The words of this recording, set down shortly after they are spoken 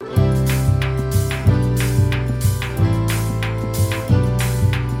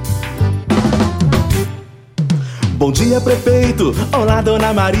Bom dia, prefeito. Olá,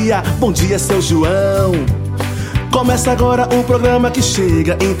 dona Maria. Bom dia, seu João. Começa agora o programa que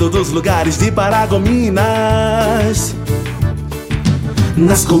chega em todos os lugares de Paragominas.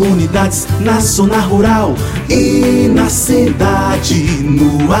 Nas comunidades, na zona rural e na cidade,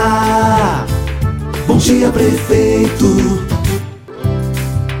 no ar. Bom dia, prefeito.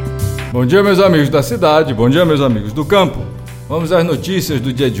 Bom dia, meus amigos da cidade. Bom dia, meus amigos do campo. Vamos às notícias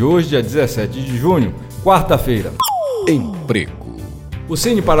do dia de hoje, dia 17 de junho, quarta-feira. Emprego. O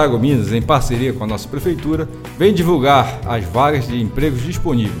Cine Paragominas, em parceria com a nossa prefeitura, vem divulgar as vagas de empregos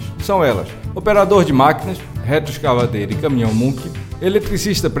disponíveis. São elas: operador de máquinas, retroescavadeira e caminhão MUNC,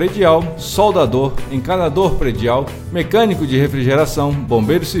 eletricista predial, soldador, encanador predial, mecânico de refrigeração,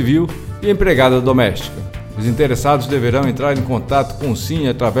 bombeiro civil e empregada doméstica. Os interessados deverão entrar em contato com o Cine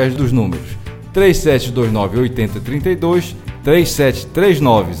através dos números 3729-8032,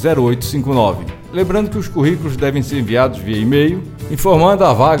 3739-0859. Lembrando que os currículos devem ser enviados via e-mail, informando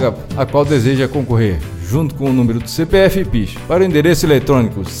a vaga a qual deseja concorrer, junto com o número do CPF e PIS, para o endereço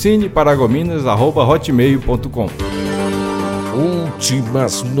eletrônico cineparagominas@hotmail.com.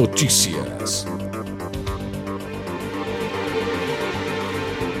 Últimas notícias.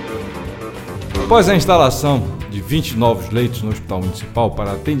 Após a instalação de 20 novos leitos no Hospital Municipal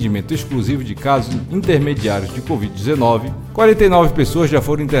para atendimento exclusivo de casos intermediários de Covid-19, 49 pessoas já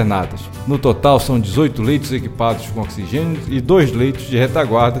foram internadas. No total, são 18 leitos equipados com oxigênio e 2 leitos de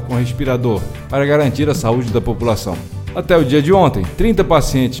retaguarda com respirador, para garantir a saúde da população. Até o dia de ontem, 30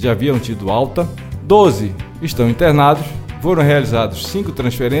 pacientes já haviam tido alta, 12 estão internados, foram realizadas 5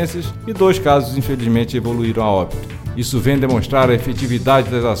 transferências e 2 casos, infelizmente, evoluíram a óbito. Isso vem demonstrar a efetividade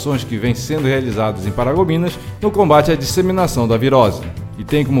das ações que vêm sendo realizadas em Paragominas no combate à disseminação da virose e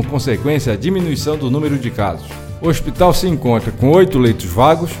tem como consequência a diminuição do número de casos. O hospital se encontra com 8 leitos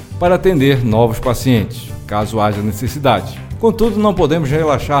vagos para atender novos pacientes, caso haja necessidade. Contudo, não podemos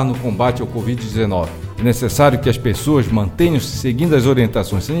relaxar no combate ao Covid-19. É necessário que as pessoas mantenham-se seguindo as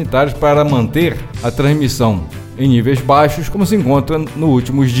orientações sanitárias para manter a transmissão em níveis baixos, como se encontra nos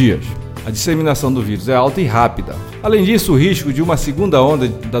últimos dias. A disseminação do vírus é alta e rápida. Além disso, o risco de uma segunda onda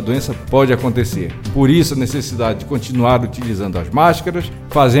da doença pode acontecer. Por isso, a necessidade de continuar utilizando as máscaras,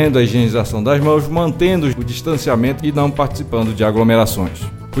 fazendo a higienização das mãos, mantendo o distanciamento e não participando de aglomerações.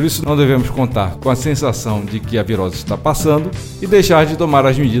 Por isso, não devemos contar com a sensação de que a virose está passando e deixar de tomar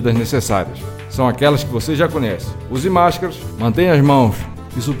as medidas necessárias. São aquelas que você já conhece. Use máscaras, mantenha as mãos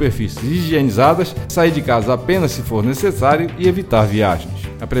e superfícies higienizadas, sair de casa apenas se for necessário e evitar viagens.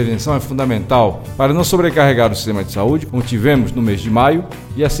 A prevenção é fundamental para não sobrecarregar o sistema de saúde, como tivemos no mês de maio,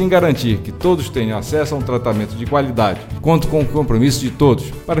 e assim garantir que todos tenham acesso a um tratamento de qualidade. Conto com o compromisso de todos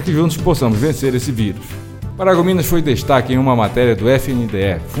para que juntos possamos vencer esse vírus. Paragominas foi destaque em uma matéria do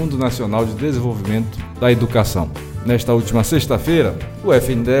FNDE, Fundo Nacional de Desenvolvimento da Educação. Nesta última sexta-feira, o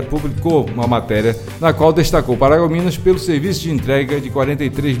FNDE publicou uma matéria na qual destacou Paragominas pelo serviço de entrega de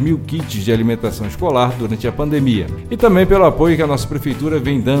 43 mil kits de alimentação escolar durante a pandemia e também pelo apoio que a nossa prefeitura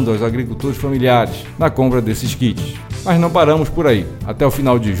vem dando aos agricultores familiares na compra desses kits. Mas não paramos por aí. Até o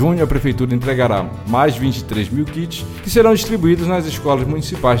final de junho, a prefeitura entregará mais 23 mil kits que serão distribuídos nas escolas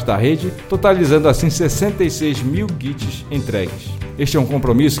municipais da rede, totalizando assim 66 mil kits entregues. Este é um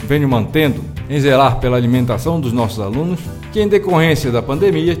compromisso que venho mantendo em zelar pela alimentação dos nossos alunos que, em decorrência da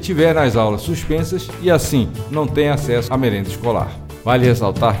pandemia, tiveram as aulas suspensas e, assim, não têm acesso à merenda escolar. Vale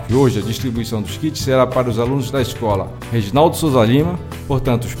ressaltar que hoje a distribuição dos kits será para os alunos da escola Reginaldo Souza Lima,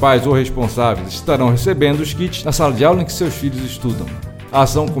 portanto, os pais ou responsáveis estarão recebendo os kits na sala de aula em que seus filhos estudam. A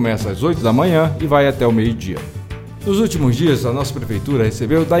ação começa às 8 da manhã e vai até o meio-dia. Nos últimos dias, a nossa prefeitura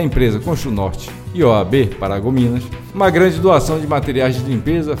recebeu da empresa Construnorte e OAB Paragominas uma grande doação de materiais de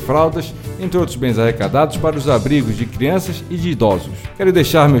limpeza, fraldas, entre outros bens arrecadados para os abrigos de crianças e de idosos. Quero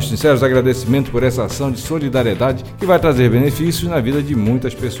deixar meus sinceros agradecimentos por essa ação de solidariedade que vai trazer benefícios na vida de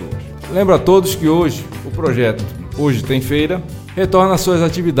muitas pessoas. Lembro a todos que hoje o projeto Hoje Tem Feira retorna às suas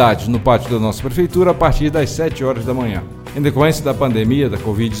atividades no pátio da nossa prefeitura a partir das 7 horas da manhã. Em decorrência da pandemia da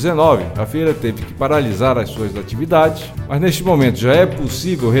Covid-19, a feira teve que paralisar as suas atividades, mas neste momento já é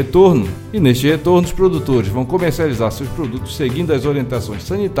possível o retorno e neste retorno os produtores vão comercializar seus produtos seguindo as orientações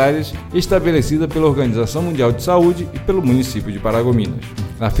sanitárias estabelecidas pela Organização Mundial de Saúde e pelo município de Paragominas.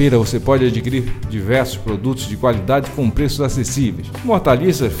 Na feira você pode adquirir diversos produtos de qualidade com preços acessíveis, como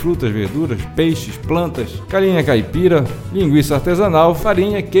hortaliças, frutas, verduras, peixes, plantas, galinha caipira, linguiça artesanal,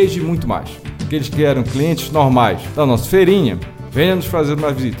 farinha, queijo e muito mais. Aqueles que eram clientes normais da nossa feirinha, venha nos fazer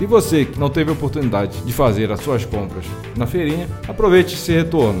uma visita. E você que não teve a oportunidade de fazer as suas compras na feirinha, aproveite esse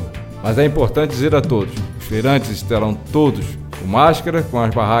retorno. Mas é importante dizer a todos, os feirantes estarão todos com máscara, com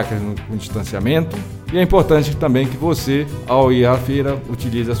as barracas com distanciamento, E é importante também que você, ao ir à feira,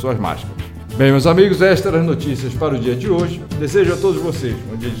 utilize as suas máscaras. Bem, meus amigos, estas eram as notícias para o dia de hoje. Desejo a todos vocês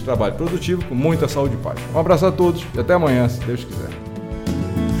um dia de trabalho produtivo com muita saúde e paz. Um abraço a todos e até amanhã, se Deus quiser.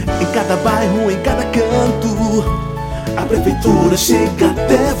 Em cada bairro, em cada canto, a prefeitura chega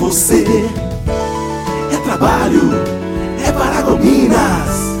até você. É trabalho, é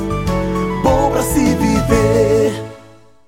Paragominas, bom pra se viver.